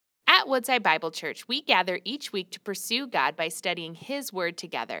At Woodside Bible Church, we gather each week to pursue God by studying His Word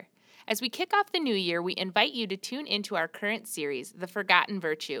together. As we kick off the new year, we invite you to tune into our current series, The Forgotten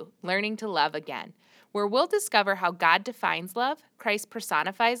Virtue, Learning to Love Again, where we'll discover how God defines love, Christ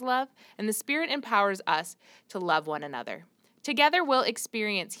personifies love, and the Spirit empowers us to love one another. Together, we'll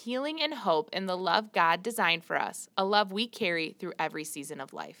experience healing and hope in the love God designed for us, a love we carry through every season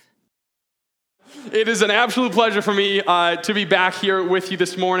of life. It is an absolute pleasure for me to be back here with you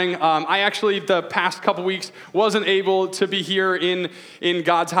this morning. I actually, the past couple weeks, wasn't able to be here in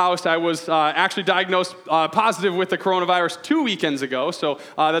God's house. I was actually diagnosed positive with the coronavirus 2 weekends ago, so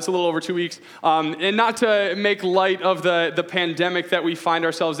that's a little over 2 weeks. And not to make light of the pandemic that we find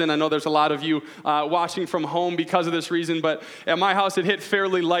ourselves in. I know there's a lot of you watching from home because of this reason, but at my house, it hit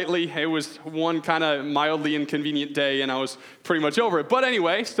fairly lightly. It was one kind of mildly inconvenient day, and I was pretty much over it. But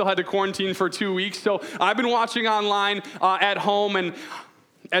anyway, still had to quarantine for 2 weeks. So I've been watching online at home, and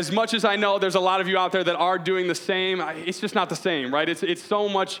as much as I know there's a lot of you out there that are doing the same, it's just not the same, right? It's so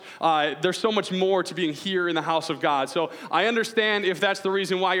much, there's so much more to being here in the house of God. So I understand if that's the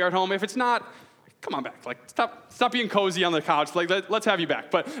reason why you're at home. If it's not, come on back. Like, stop being cozy on the couch. Like, let's have you back.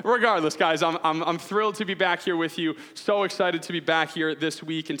 But regardless, guys, I'm thrilled to be back here with you. So excited to be back here this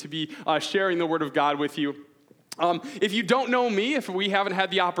week and to be sharing the Word of God with you. If you don't know me, if we haven't had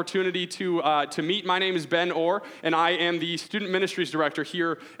the opportunity to meet, my name is Ben Orr, and I am the Student Ministries Director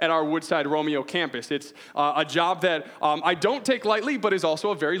here at our Woodside Romeo campus. It's a job that I don't take lightly, but is also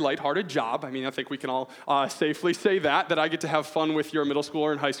a very lighthearted job. I mean, I think we can all safely say that I get to have fun with your middle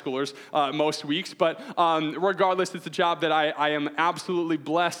schooler and high schoolers most weeks. But regardless, it's a job that I am absolutely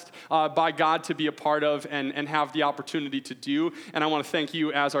blessed by God to be a part of and have the opportunity to do. And I want to thank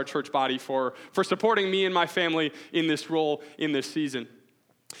you as our church body for supporting me and my family in this role in this season.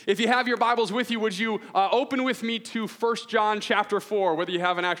 If you have your Bibles with you, would you open with me to 1 John chapter 4, whether you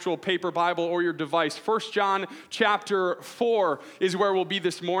have an actual paper Bible or your device. 1 John chapter 4 is where we'll be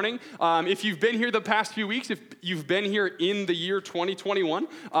this morning. If you've been here the past few weeks, if you've been here in the year 2021,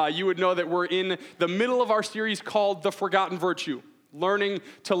 you would know that we're in the middle of our series called The Forgotten Virtue, Learning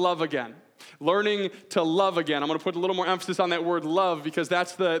to Love Again. Learning to love again. I'm going to put a little more emphasis on that word love because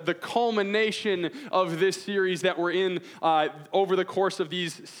that's the culmination of this series that we're in over the course of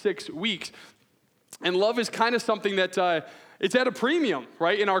these 6 weeks. And love is kind of something that it's at a premium,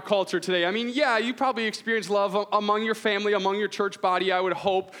 right, in our culture today. I mean, yeah, you probably experience love among your family, among your church body, I would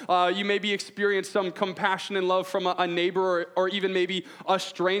hope. You maybe experience some compassion and love from a neighbor or even maybe a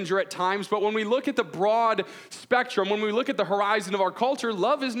stranger at times. But when we look at the broad spectrum, when we look at the horizon of our culture,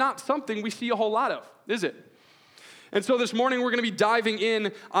 love is not something we see a whole lot of, is it? And so this morning, we're going to be diving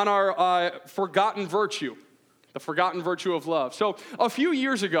in on our forgotten virtue, the forgotten virtue of love. So a few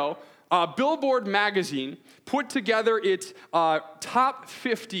years ago, Billboard magazine put together its top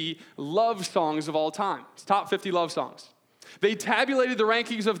 50 love songs of all time. It's top 50 love songs. They tabulated the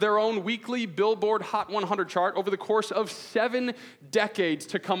rankings of their own weekly Billboard Hot 100 chart over the course of 7 decades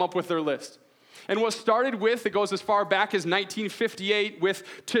to come up with their list. And what started with, it goes as far back as 1958 with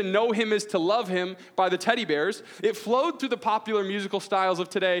To Know Him Is to Love Him by the Teddy Bears. It flowed through the popular musical styles of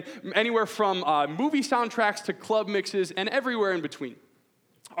today, anywhere from movie soundtracks to club mixes and everywhere in between.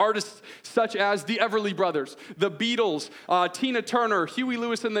 Artists such as the Everly Brothers, the Beatles, Tina Turner, Huey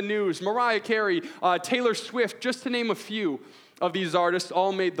Lewis and the News, Mariah Carey, Taylor Swift, just to name a few of these artists,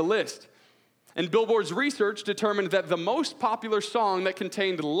 all made the list. And Billboard's research determined that the most popular song that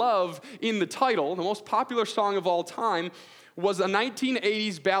contained love in the title, the most popular song of all time, was a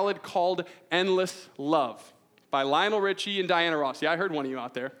 1980s ballad called Endless Love by Lionel Richie and Diana Ross. Yeah, I heard one of you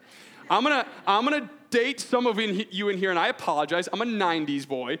out there. I'm gonna date some of you in here, and I apologize. I'm a 90s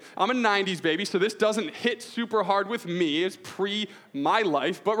boy. I'm a 90s baby, so this doesn't hit super hard with me. It's pre my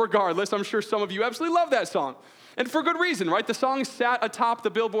life, but regardless, I'm sure some of you absolutely love that song. And for good reason, right? The song sat atop the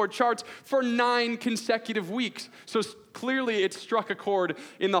Billboard charts for 9 consecutive weeks. So clearly it struck a chord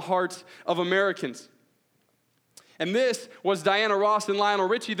in the hearts of Americans. And this was Diana Ross and Lionel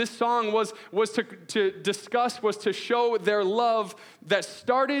Richie. This song was to show their love that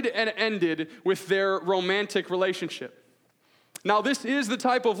started and ended with their romantic relationship. Now, this is the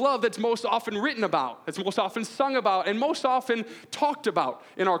type of love that's most often written about, that's most often sung about, and most often talked about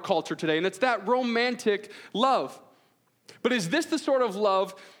in our culture today, and it's that romantic love. But is this the sort of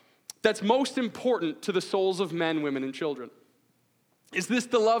love that's most important to the souls of men, women, and children? Is this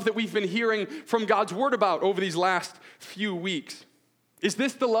the love that we've been hearing from God's Word about over these last few weeks? Is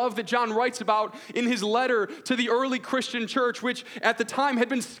this the love that John writes about in his letter to the early Christian church, which at the time had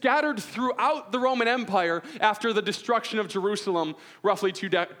been scattered throughout the Roman Empire after the destruction of Jerusalem roughly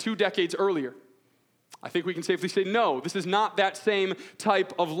two decades earlier? I think we can safely say no, this is not that same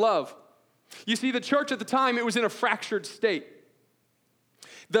type of love. You see, the church at the time, it was in a fractured state.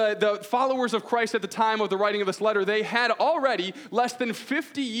 The followers of Christ at the time of the writing of this letter, they had already, less than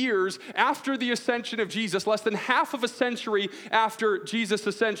 50 years after the ascension of Jesus, less than half of a century after Jesus'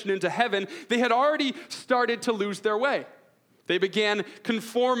 ascension into heaven, they had already started to lose their way. They began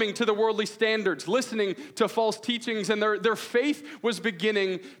conforming to the worldly standards, listening to false teachings, and their faith was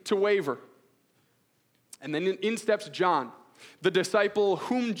beginning to waver. And then in steps John, the disciple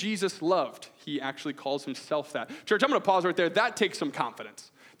whom Jesus loved. He actually calls himself that. Church, I'm going to pause right there. That takes some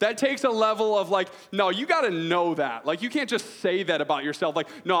confidence. That takes a level of like, no, you got to know that. Like, you can't just say that about yourself. Like,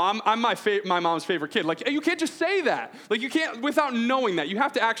 no, I'm my mom's favorite kid. Like, you can't just say that. Like, you can't without knowing that. You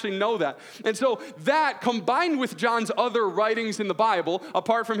have to actually know that. And so that, combined with John's other writings in the Bible,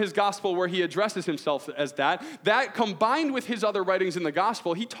 apart from his gospel where he addresses himself as that combined with his other writings in the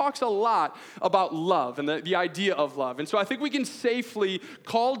gospel, he talks a lot about love and the idea of love. And so I think we can safely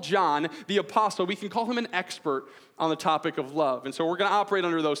call John the apostle. We can call him an expert on the topic of love. And so we're going to operate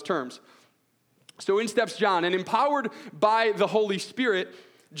under those terms. So in steps John, and empowered by the Holy Spirit,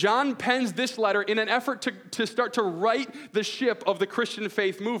 John pens this letter in an effort to start to right the ship of the Christian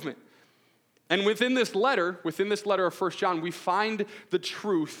faith movement. And within this letter of 1 John, we find the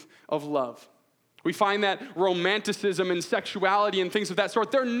truth of love. We find that romanticism and sexuality and things of that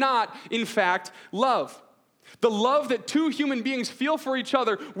sort, they're not, in fact, love. The love that two human beings feel for each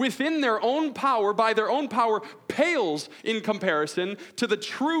other within their own power, by their own power, pales in comparison to the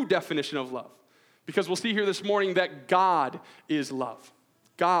true definition of love. Because we'll see here this morning that God is love.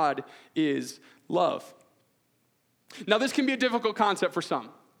 God is love. Now, this can be a difficult concept for some,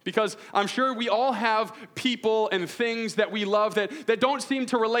 because I'm sure we all have people and things that we love that don't seem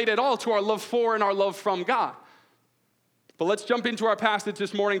to relate at all to our love for and our love from God. But let's jump into our passage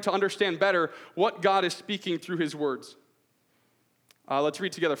this morning to understand better what God is speaking through his words. Let's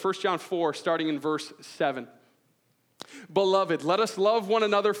read together 1 John 4, starting in verse 7. Beloved, let us love one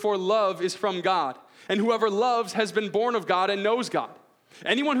another, for love is from God. And whoever loves has been born of God and knows God.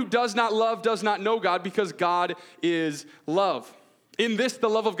 Anyone who does not love does not know God, because God is love. In this, the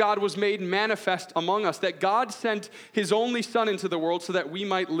love of God was made manifest among us, that God sent his only Son into the world so that we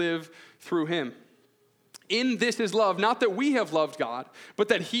might live through him. In this is love, not that we have loved God, but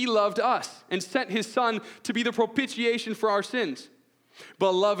that he loved us and sent his Son to be the propitiation for our sins.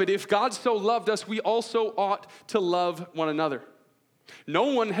 Beloved, if God so loved us, we also ought to love one another.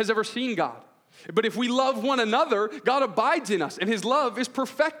 No one has ever seen God, but if we love one another, God abides in us, and his love is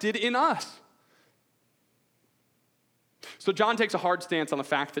perfected in us. So John takes a hard stance on the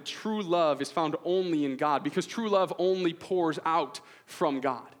fact that true love is found only in God, because true love only pours out from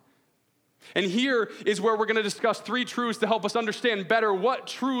God. And here is where we're going to discuss three truths to help us understand better what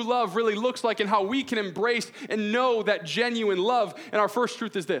true love really looks like and how we can embrace and know that genuine love. And our first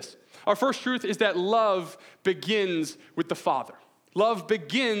truth is this. Our first truth is that love begins with the Father. Love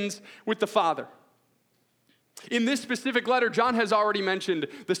begins with the Father. In this specific letter, John has already mentioned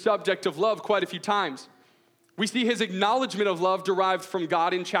the subject of love quite a few times. We see his acknowledgement of love derived from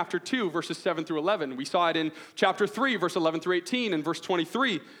God in chapter 2, verses 7 through 11. We saw it in chapter 3, verse 11 through 18, and verse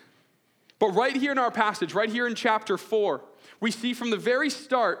 23. But right here in our passage, right here in chapter 4, we see from the very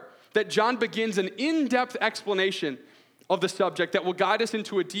start that John begins an in-depth explanation of the subject that will guide us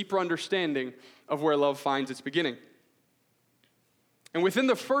into a deeper understanding of where love finds its beginning. And within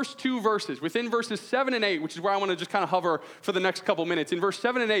the first two verses, within verses 7 and 8, which is where I want to just kind of hover for the next couple minutes, in verse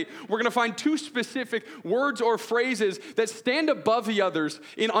 7 and 8, we're going to find two specific words or phrases that stand above the others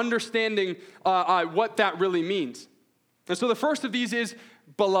in understanding what that really means. And so the first of these is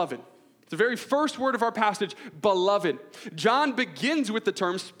beloved. The very first word of our passage, beloved. John begins with the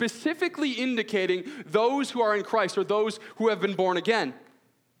term specifically indicating those who are in Christ, or those who have been born again.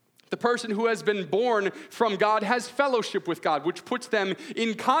 The person who has been born from God has fellowship with God, which puts them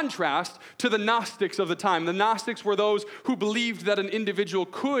in contrast to the Gnostics of the time. The Gnostics were those who believed that an individual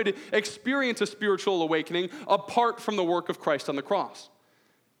could experience a spiritual awakening apart from the work of Christ on the cross.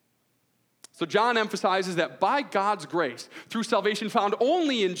 So John emphasizes that by God's grace, through salvation found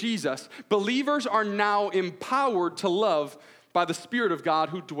only in Jesus, believers are now empowered to love by the Spirit of God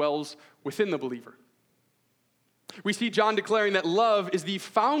who dwells within the believer. We see John declaring that love is the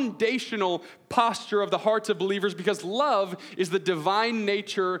foundational posture of the hearts of believers, because love is the divine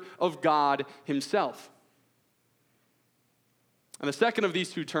nature of God himself. And the second of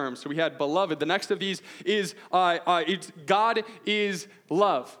these two terms, so we had beloved. The next of these is it's God is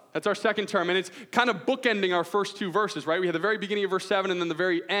love. That's our second term. And it's kind of bookending our first two verses, right? We had the very beginning of verse 7 and then the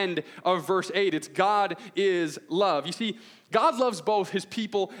very end of verse 8. It's God is love. You see, God loves both his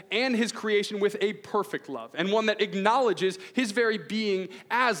people and his creation with a perfect love, and one that acknowledges his very being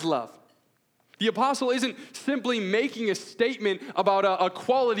as love. The apostle isn't simply making a statement about a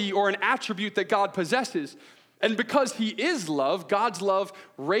quality or an attribute that God possesses. And because he is love, God's love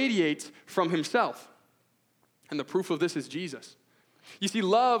radiates from himself. And the proof of this is Jesus. You see,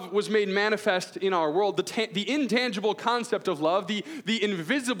 love was made manifest in our world. The intangible concept of love, the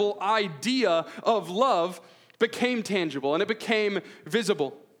invisible idea of love became tangible and it became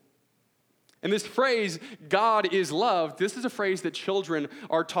visible. And this phrase, God is love, this is a phrase that children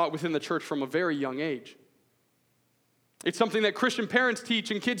are taught within the church from a very young age. It's something that Christian parents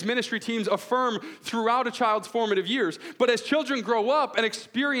teach and kids' ministry teams affirm throughout a child's formative years. But as children grow up and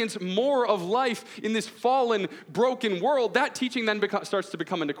experience more of life in this fallen, broken world, that teaching then starts to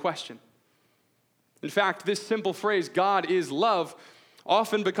become into question. In fact, this simple phrase, God is love,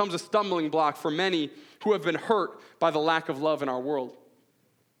 often becomes a stumbling block for many who have been hurt by the lack of love in our world.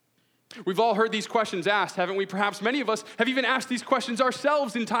 We've all heard these questions asked, haven't we? Perhaps many of us have even asked these questions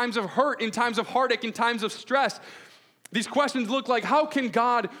ourselves in times of hurt, in times of heartache, in times of stress. These questions look like, how can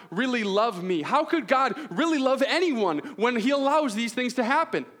God really love me? How could God really love anyone when he allows these things to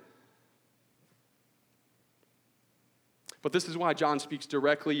happen? But this is why John speaks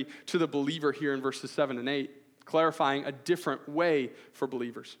directly to the believer here in verses 7 and 8, clarifying a different way for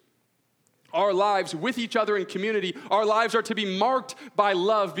believers. Our lives with each other in community, our lives are to be marked by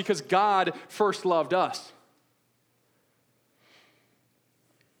love because God first loved us.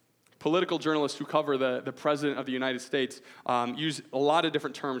 Political journalists who cover the President of the United States use a lot of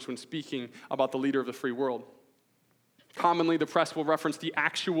different terms when speaking about the leader of the free world. Commonly, the press will reference the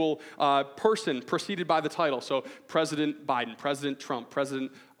actual person preceded by the title. So President Biden, President Trump,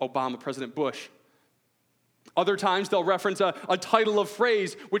 President Obama, President Bush. Other times, they'll reference a title of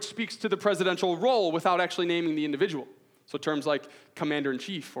phrase which speaks to the presidential role without actually naming the individual. So terms like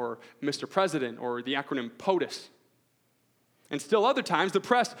Commander-in-Chief or Mr. President or the acronym POTUS. And still other times, the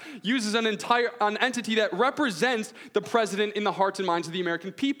press uses an entity that represents the president in the hearts and minds of the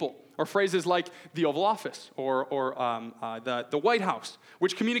American people, or phrases like the Oval Office or the White House,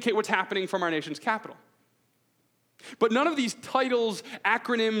 which communicate what's happening from our nation's capital. But none of these titles,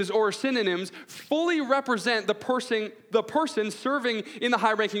 acronyms, or synonyms fully represent the person serving in the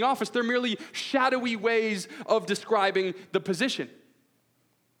high-ranking office. They're merely shadowy ways of describing the position.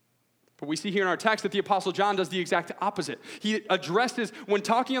 But we see here in our text that the Apostle John does the exact opposite. He addresses, when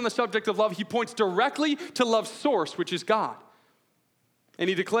talking on the subject of love, he points directly to love's source, which is God. And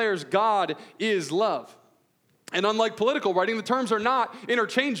he declares God is love. And unlike political writing, the terms are not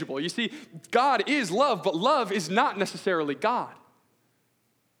interchangeable. You see, God is love, but love is not necessarily God.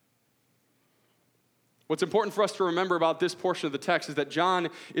 What's important for us to remember about this portion of the text is that John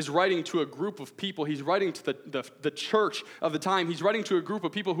is writing to a group of people. He's writing to the church of the time. He's writing to a group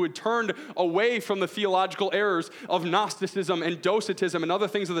of people who had turned away from the theological errors of Gnosticism and Docetism and other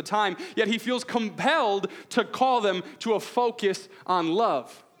things of the time, yet he feels compelled to call them to a focus on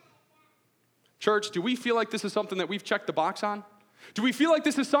love. Church, do we feel like this is something that we've checked the box on? Do we feel like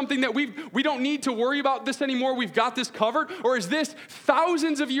this is something that we don't need to worry about this anymore? We've got this covered? Or is this,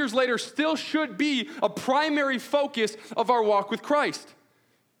 thousands of years later, still should be a primary focus of our walk with Christ?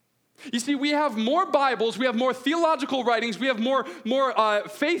 You see, we have more Bibles, we have more theological writings, we have more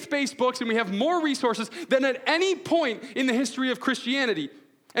faith-based books, and we have more resources than at any point in the history of Christianity.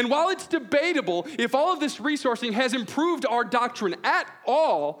 And while it's debatable if all of this resourcing has improved our doctrine at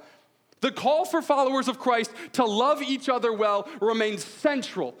all, the call for followers of Christ to love each other well remains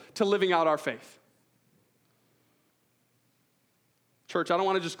central to living out our faith. Church, I don't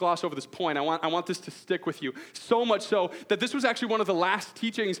want to just gloss over this point. I want this to stick with you. So much so that this was actually one of the last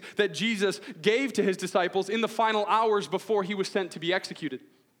teachings that Jesus gave to his disciples in the final hours before he was sent to be executed.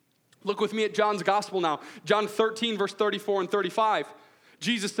 Look with me at John's gospel now. John 13, verse 34 and 35.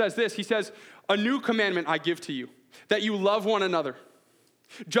 Jesus says this. He says, "A new commandment I give to you, that you love one another.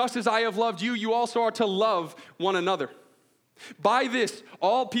 Just as I have loved you, you also are to love one another. By this,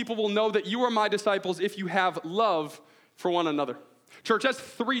 all people will know that you are my disciples if you have love for one another." Church, that's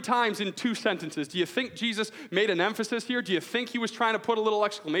 3 times in 2 sentences. Do you think Jesus made an emphasis here? Do you think he was trying to put a little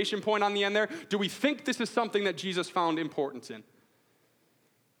exclamation point on the end there? Do we think this is something that Jesus found importance in?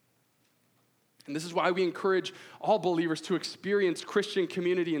 And this is why we encourage all believers to experience Christian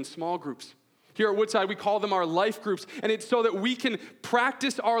community in small groups. Here at Woodside, we call them our life groups, and it's so that we can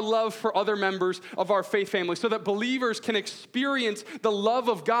practice our love for other members of our faith family, so that believers can experience the love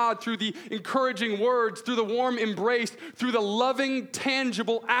of God through the encouraging words, through the warm embrace, through the loving,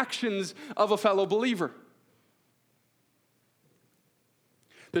 tangible actions of a fellow believer.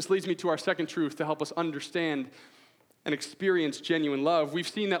 This leads me to our second truth to help us understand and experience genuine love. We've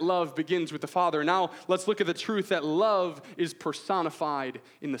seen that love begins with the Father. Now, let's look at the truth that love is personified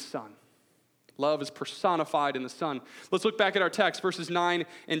in the Son. Love is personified in the Son. Let's look back at our text, verses 9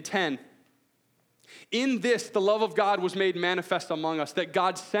 and 10. In this, the love of God was made manifest among us, that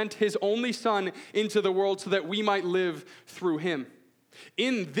God sent his only Son into the world so that we might live through him.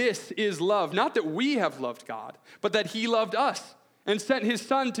 In this is love, not that we have loved God, but that he loved us and sent his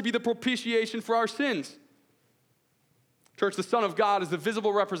Son to be the propitiation for our sins. Church, the Son of God is the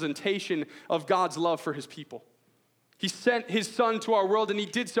visible representation of God's love for his people. He sent his Son to our world, and he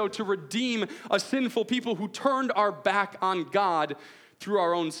did so to redeem a sinful people who turned our back on God through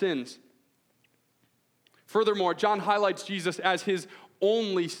our own sins. Furthermore, John highlights Jesus as his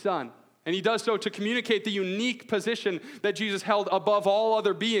only Son, and he does so to communicate the unique position that Jesus held above all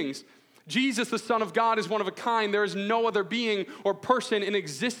other beings. Jesus, the Son of God, is one of a kind. There is no other being or person in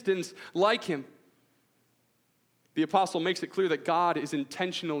existence like him. The apostle makes it clear that God is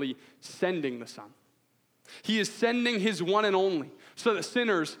intentionally sending the Son. He is sending his one and only so that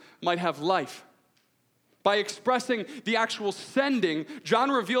sinners might have life. By expressing the actual sending,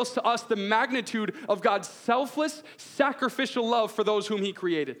 John reveals to us the magnitude of God's selfless, sacrificial love for those whom he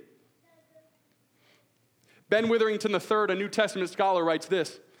created. Ben Witherington III, a New Testament scholar, writes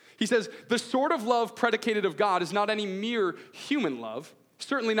this. He says, the sort of love predicated of God is not any mere human love,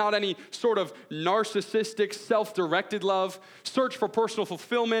 certainly not any sort of narcissistic, self-directed love, search for personal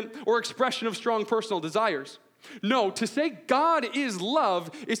fulfillment, or expression of strong personal desires. No, to say God is love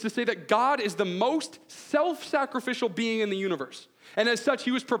is to say that God is the most self-sacrificial being in the universe. And as such,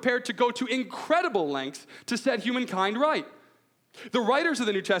 he was prepared to go to incredible lengths to set humankind right. The writers of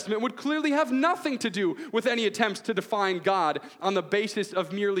the New Testament would clearly have nothing to do with any attempts to define God on the basis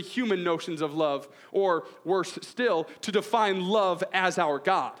of merely human notions of love, or worse still, to define love as our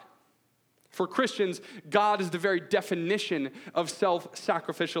God. For Christians, God is the very definition of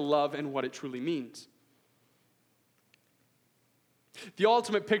self-sacrificial love and what it truly means. The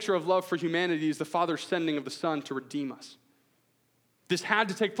ultimate picture of love for humanity is the Father's sending of the Son to redeem us. This had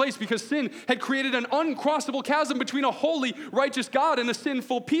to take place because sin had created an uncrossable chasm between a holy, righteous God and a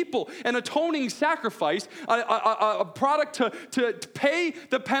sinful people. An atoning sacrifice, a product to pay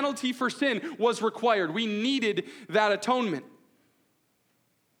the penalty for sin was required. We needed that atonement.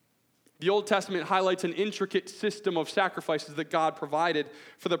 The Old Testament highlights an intricate system of sacrifices that God provided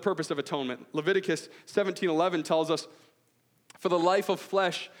for the purpose of atonement. Leviticus 17:11 tells us, for the life of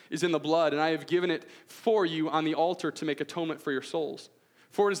flesh is in the blood, and I have given it for you on the altar to make atonement for your souls.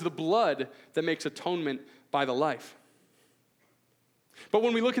 For it is the blood that makes atonement by the life. But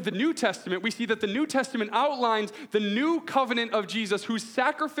when we look at the New Testament, we see that the New Testament outlines the new covenant of Jesus, whose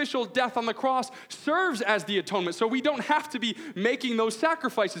sacrificial death on the cross serves as the atonement. So we don't have to be making those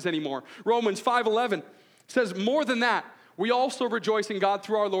sacrifices anymore. Romans 5:11 says, more than that, we also rejoice in God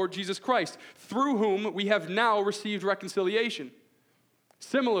through our Lord Jesus Christ, through whom we have now received reconciliation.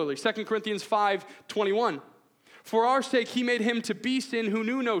 Similarly, 2 Corinthians 5:21, for our sake he made him to be sin who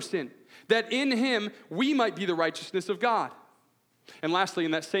knew no sin, that in him we might be the righteousness of God. And lastly,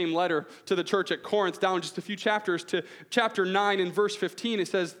 in that same letter to the church at Corinth, down just a few chapters to chapter 9 and verse 15, it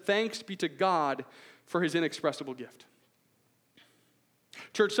says, thanks be to God for his inexpressible gift.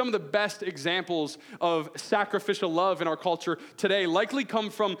 Church, some of the best examples of sacrificial love in our culture today likely come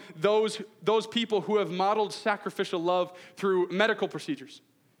from those people who have modeled sacrificial love through medical procedures.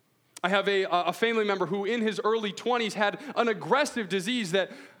 I have a family member who in his early 20s had an aggressive disease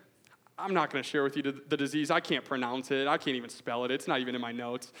that I'm not going to share with you the disease. I can't pronounce it. I can't even spell it. It's not even in my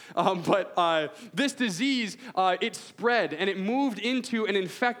notes. But this disease, it spread and it moved into and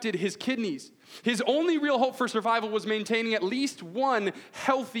infected his kidneys. His only real hope for survival was maintaining at least one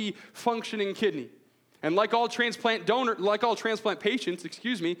healthy, functioning kidney. And like all transplant patients,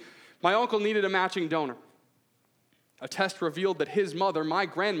 my uncle needed a matching donor. A test revealed that his mother, my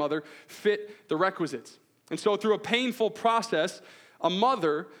grandmother, fit the requisites. And so through a painful process, a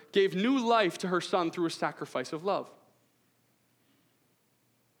mother gave new life to her son through a sacrifice of love.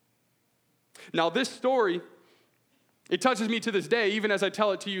 Now this story, it touches me to this day, even as I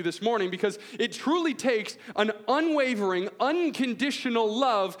tell it to you this morning, because it truly takes an unwavering, unconditional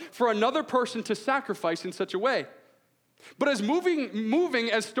love for another person to sacrifice in such a way. But as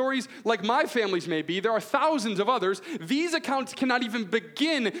moving as stories like my family's may be, there are thousands of others. These accounts cannot even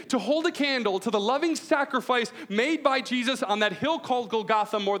begin to hold a candle to the loving sacrifice made by Jesus on that hill called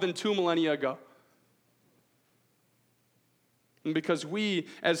Golgotha more than 2 millennia ago. And because we,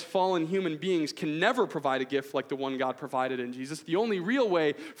 as fallen human beings, can never provide a gift like the one God provided in Jesus, the only real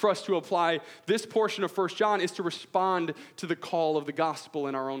way for us to apply this portion of 1 John is to respond to the call of the gospel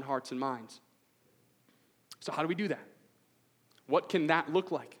in our own hearts and minds. So how do we do that? What can that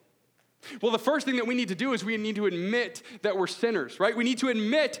look like? Well, the first thing that we need to do is we need to admit that we're sinners, right? We need to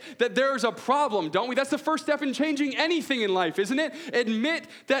admit that there's a problem, don't we? That's the first step in changing anything in life, isn't it? Admit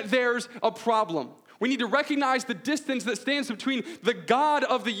that there's a problem. We need to recognize the distance that stands between the God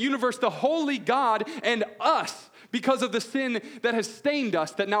of the universe, the holy God, and us because of the sin that has stained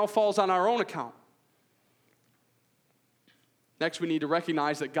us that now falls on our own account. Next, we need to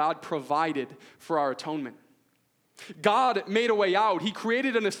recognize that God provided for our atonement. God made a way out. He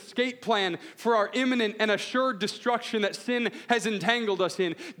created an escape plan for our imminent and assured destruction that sin has entangled us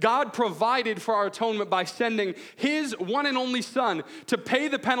in. God provided for our atonement by sending His one and only Son to pay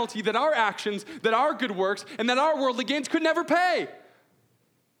the penalty that our actions, that our good works, and that our worldly gains could never pay.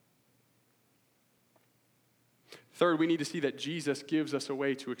 Third, we need to see that Jesus gives us a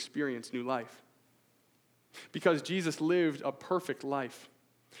way to experience new life. Because Jesus lived a perfect life.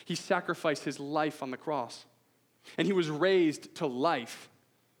 He sacrificed His life on the cross. And He was raised to life.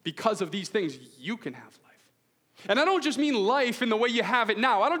 Because of these things, you can have life. And I don't just mean life in the way you have it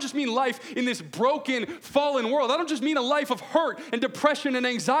now. I don't just mean life in this broken, fallen world. I don't just mean a life of hurt and depression and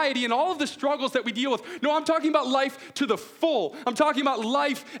anxiety and all of the struggles that we deal with. No, I'm talking about life to the full. I'm talking about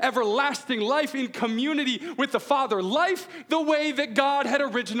life everlasting, life in community with the Father, life the way that God had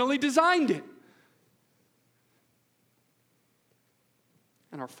originally designed it.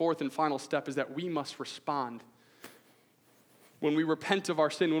 And our fourth and final step is that we must respond. When we repent of our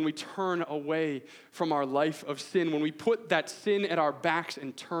sin, when we turn away from our life of sin, when we put that sin at our backs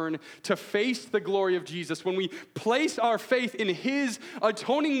and turn to face the glory of Jesus, when we place our faith in His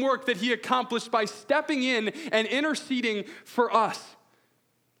atoning work that He accomplished by stepping in and interceding for us,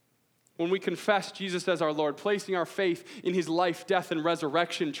 when we confess Jesus as our Lord, placing our faith in His life, death, and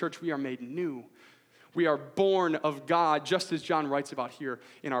resurrection, church, we are made new. We are born of God, just as John writes about here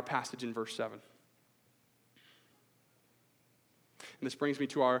in our passage in verse 7. And this brings me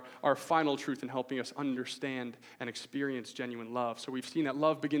to our final truth in helping us understand and experience genuine love. So we've seen that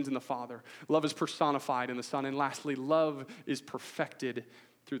love begins in the Father. Love is personified in the Son. And lastly, love is perfected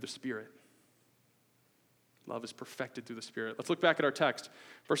through the Spirit. Love is perfected through the Spirit. Let's look back at our text,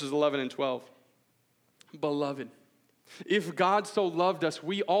 verses 11 and 12. Beloved, if God so loved us,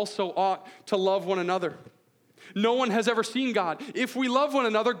 we also ought to love one another. No one has ever seen God. If we love one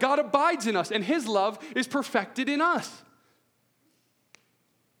another, God abides in us, and His love is perfected in us.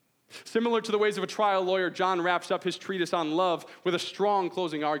 Similar to the ways of a trial lawyer, John wraps up his treatise on love with a strong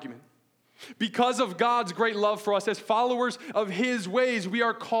closing argument. Because of God's great love for us as followers of His ways, we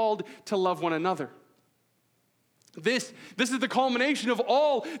are called to love one another. This is the culmination of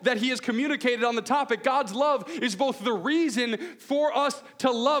all that He has communicated on the topic. God's love is both the reason for us to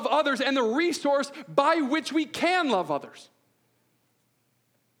love others and the resource by which we can love others.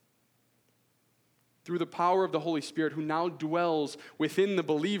 Through the power of the Holy Spirit who now dwells within the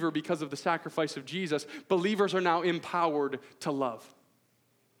believer because of the sacrifice of Jesus, believers are now empowered to love.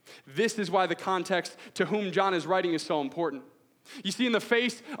 This is why the context to whom John is writing is so important. You see, in the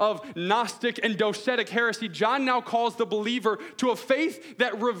face of Gnostic and Docetic heresy, John now calls the believer to a faith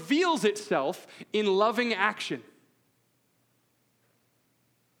that reveals itself in loving action.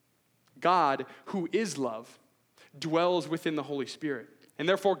 God, who is love, dwells within the Holy Spirit. And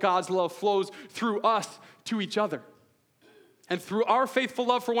therefore, God's love flows through us to each other. And through our faithful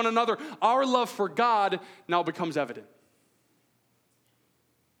love for one another, our love for God now becomes evident.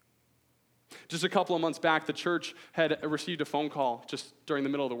 Just a couple of months back, the church had received a phone call just during the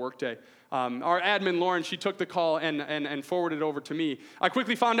middle of the workday. Our admin, Lauren, she took the call and forwarded it over to me. I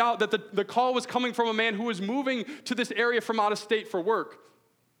quickly found out that the call was coming from a man who was moving to this area from out of state for work.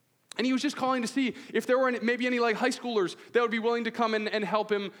 And he was just calling to see if there were maybe any high schoolers that would be willing to come and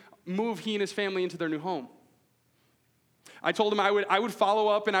help him move he and his family into their new home. I told him I would follow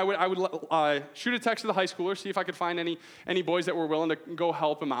up and I would shoot a text to the high schoolers, see if I could find any boys that were willing to go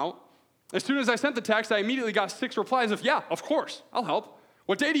help him out. As soon as I sent the text, I immediately got 6 replies of, yeah, of course, I'll help.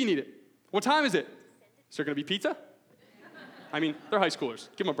 What day do you need it? What time is it? Is there going to be pizza? I mean, they're high schoolers.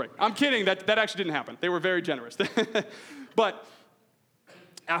 Give them a break. I'm kidding. That actually didn't happen. They were very generous. But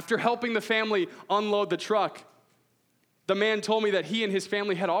after helping the family unload the truck, The man told me that he and his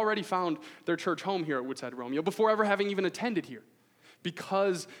family had already found their church home here at Woodside Romeo before ever having even attended here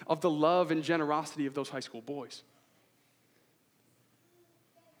because of the love and generosity of those high school boys.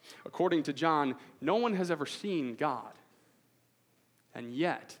 According to John, no one has ever seen God. And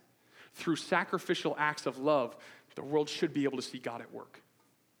yet, through sacrificial acts of love, the world should be able to see God at work.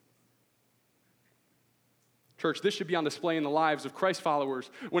 Church, this should be on display in the lives of Christ followers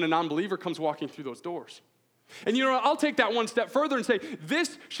when a non-believer comes walking through those doors. And you know what? I'll take that one step further and say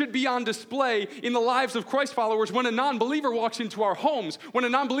this should be on display in the lives of Christ followers when a non-believer walks into our homes, when a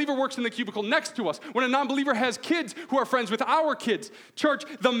non-believer works in the cubicle next to us, when a non-believer has kids who are friends with our kids. Church,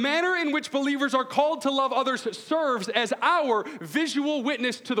 the manner in which believers are called to love others serves as our visual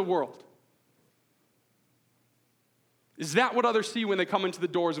witness to the world. Is that what others see when they come into the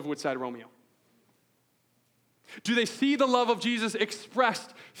doors of Woodside Romeo? Do they see the love of Jesus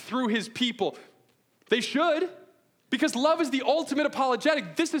expressed through his people? They should, because love is the ultimate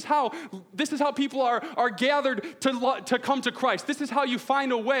apologetic. This is how people are gathered to come to Christ. This is how you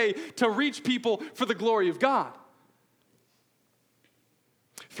find a way to reach people for the glory of God.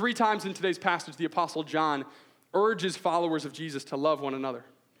 3 times in today's passage, the Apostle John urges followers of Jesus to love one another.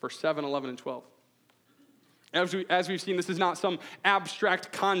 Verse 7, 11, and 12. As we've seen, this is not some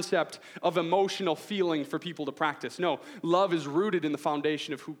abstract concept of emotional feeling for people to practice. No, love is rooted in the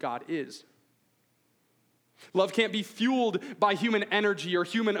foundation of who God is. Love can't be fueled by human energy or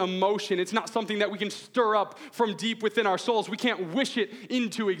human emotion. It's not something that we can stir up from deep within our souls. We can't wish it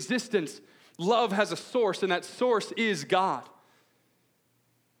into existence. Love has a source, and that source is God.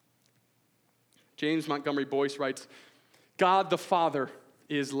 James Montgomery Boyce writes, God the Father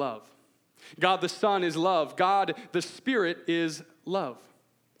is love. God the Son is love. God the Spirit is love.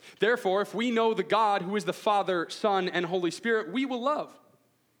 Therefore, if we know the God who is the Father, Son, and Holy Spirit, we will love.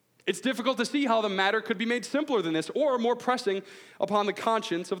 It's difficult to see how the matter could be made simpler than this or more pressing upon the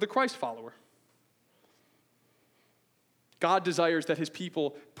conscience of the Christ follower. God desires that his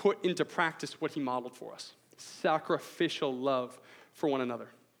people put into practice what he modeled for us, sacrificial love for one another.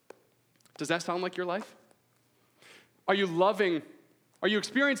 Does that sound like your life? Are you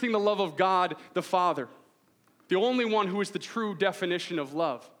experiencing the love of God the Father, the only one who is the true definition of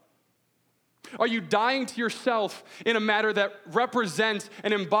love? Are you dying to yourself in a manner that represents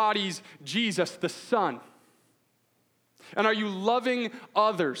and embodies Jesus, the Son? And are you loving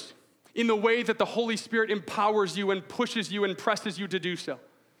others in the way that the Holy Spirit empowers you and pushes you and presses you to do so?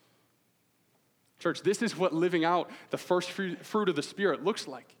 Church, this is what living out the first fruit of the Spirit looks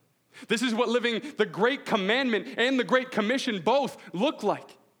like. This is what living the Great Commandment and the Great Commission both look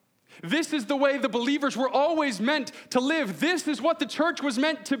like. This is the way the believers were always meant to live. This is what the church was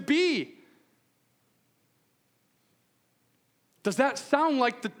meant to be. Does that sound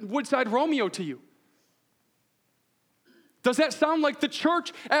like the Woodside Romeo to you? Does that sound like the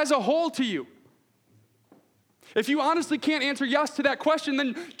church as a whole to you? If you honestly can't answer yes to that question,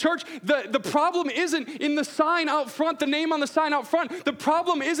 then church, the problem isn't in the sign out front, the name on the sign out front. The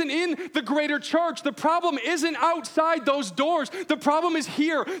problem isn't in the greater church. The problem isn't outside those doors. The problem is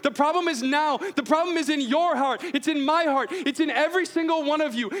here. The problem is now. The problem is in your heart. It's in my heart. It's in every single one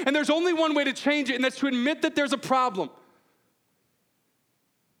of you. And there's only one way to change it, and that's to admit that there's a problem.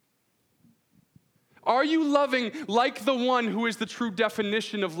 Are you loving like the one who is the true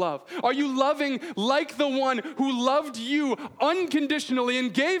definition of love? Are you loving like the one who loved you unconditionally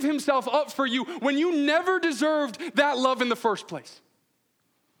and gave himself up for you when you never deserved that love in the first place?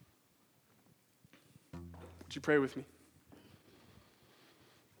 Would you pray with me?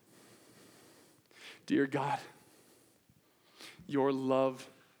 Dear God, your love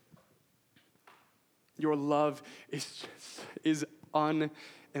is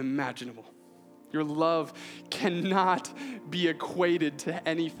unimaginable. Your love cannot be equated to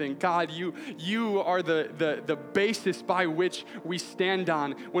anything. God, you are the basis by which we stand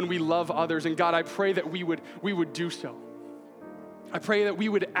on when we love others. And God, I pray that we would do so. I pray that we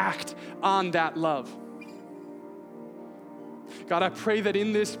would act on that love. God, I pray that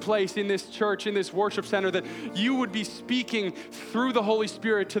in this place, in this church, in this worship center, that you would be speaking through the Holy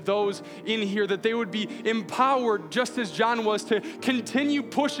Spirit to those in here, that they would be empowered, just as John was, to continue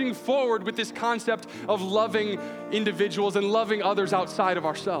pushing forward with this concept of loving individuals and loving others outside of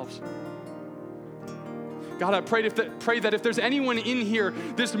ourselves. God, I pray that if there's anyone in here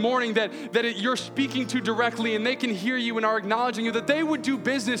this morning that you're speaking to directly and they can hear you and are acknowledging you, that they would do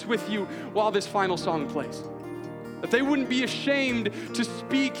business with you while this final song plays. That they wouldn't be ashamed to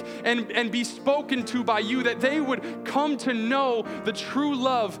speak and be spoken to by you, that they would come to know the true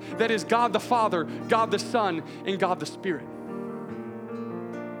love that is God the Father, God the Son, and God the Spirit.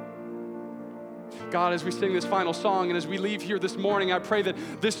 God, as we sing this final song and as we leave here this morning, I pray that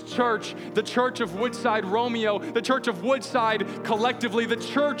this church, the church of Woodside Romeo, the church of Woodside collectively, the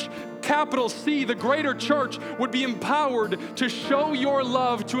church, capital C, the greater church, would be empowered to show your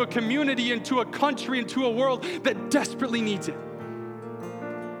love to a community and to a country and to a world that desperately needs it.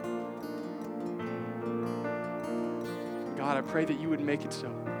 God, I pray that you would make it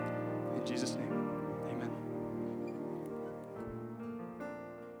so. In Jesus' name.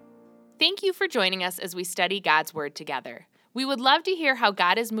 Thank you for joining us as we study God's Word together. We would love to hear how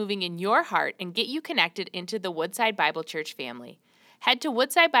God is moving in your heart and get you connected into the Woodside Bible Church family. Head to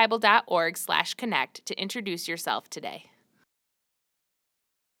woodsidebible.org/connect to introduce yourself today.